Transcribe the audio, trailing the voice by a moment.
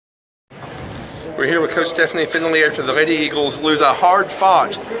We're here with Coach Stephanie Findley after the Lady Eagles lose a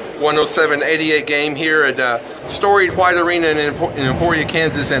hard-fought 107-88 game here at storied White Arena in Emporia,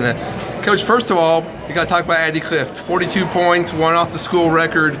 Kansas. And Coach, first of all, you got to talk about Addie Clift. 42 points, one off the school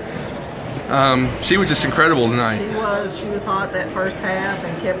record. She was just incredible tonight. She was hot that first half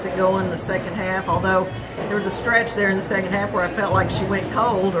and kept it going the second half, although there was a stretch there in the second half where I felt like she went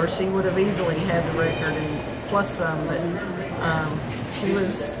cold or she would have easily had the record and plus some, but she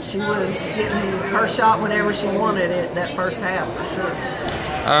was getting her shot whenever she wanted it that first half for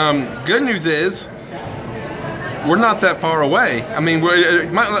sure. Good news is we're not that far away. I mean, we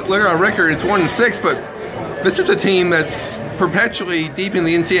might look at our record, it's 1-6, but this is a team that's perpetually deep in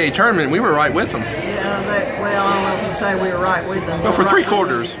the NCAA tournament. We were right with them. Yeah, well, I don't know if you say we were right with them. Well, for 3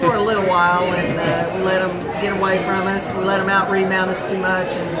 quarters. For a little while, and we let them get away from us. We let them out-rebound us too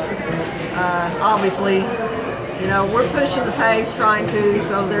much, and obviously, you know, we're pushing the pace, trying to,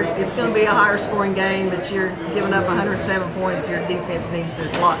 so it's going to be a higher scoring game, but you're giving up 107 points. Your defense needs to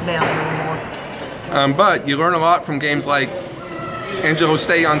lock down a little more. But you learn a lot from games like Angelo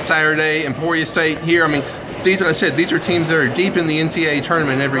State on Saturday, Emporia State here. I mean, like I said, these are teams that are deep in the NCAA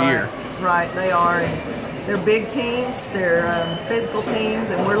tournament every year. Right, they are. And they're big teams, they're physical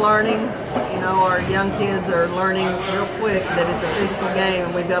teams, and we're learning. You know, our young kids are learning real quick that it's a physical game,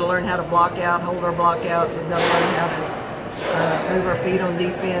 and we've got to learn how to block out, hold our blockouts. We've got to learn how to move our feet on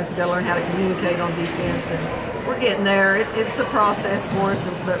defense. We've got to learn how to communicate on defense, and we're getting there. It's a process for us,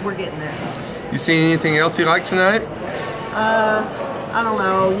 but we're getting there. You seen anything else you like tonight? I don't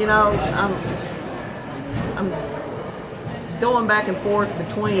know. You know, I'm going back and forth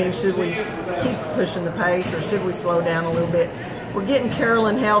between should we keep pushing the pace or should we slow down a little bit. We're getting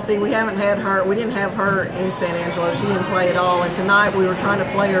Carolyn healthy. We didn't have her in San Angelo. She didn't play at all. And tonight we were trying to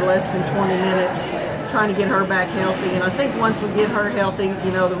play her less than 20 minutes, trying to get her back healthy. And I think once we get her healthy,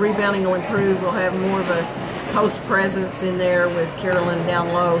 you know, the rebounding will improve. We'll have more of a post presence in there with Carolyn down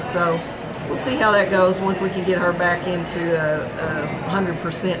low. So we'll see how that goes once we can get her back into a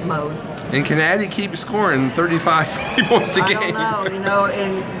 100% mode. And can Addie keep scoring 35 points a game? I don't know, you know,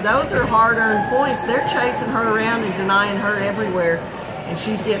 and those are hard-earned points. They're chasing her around and denying her everywhere, and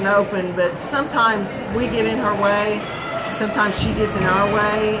she's getting open. But sometimes we get in her way, sometimes she gets in our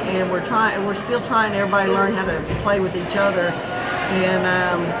way, and we're still trying everybody to learn how to play with each other.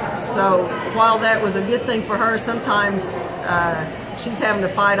 And so while that was a good thing for her, sometimes she's having to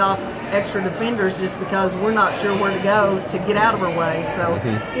fight off extra defenders just because we're not sure where to go to get out of her way. So,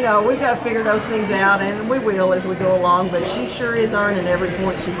 you know, we've got to figure those things out, and we will as we go along, but she sure is earning every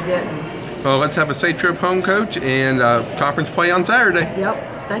point she's getting. Well, let's have a safe trip home, Coach, and conference play on Saturday.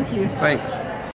 Yep. Thank you. Thanks.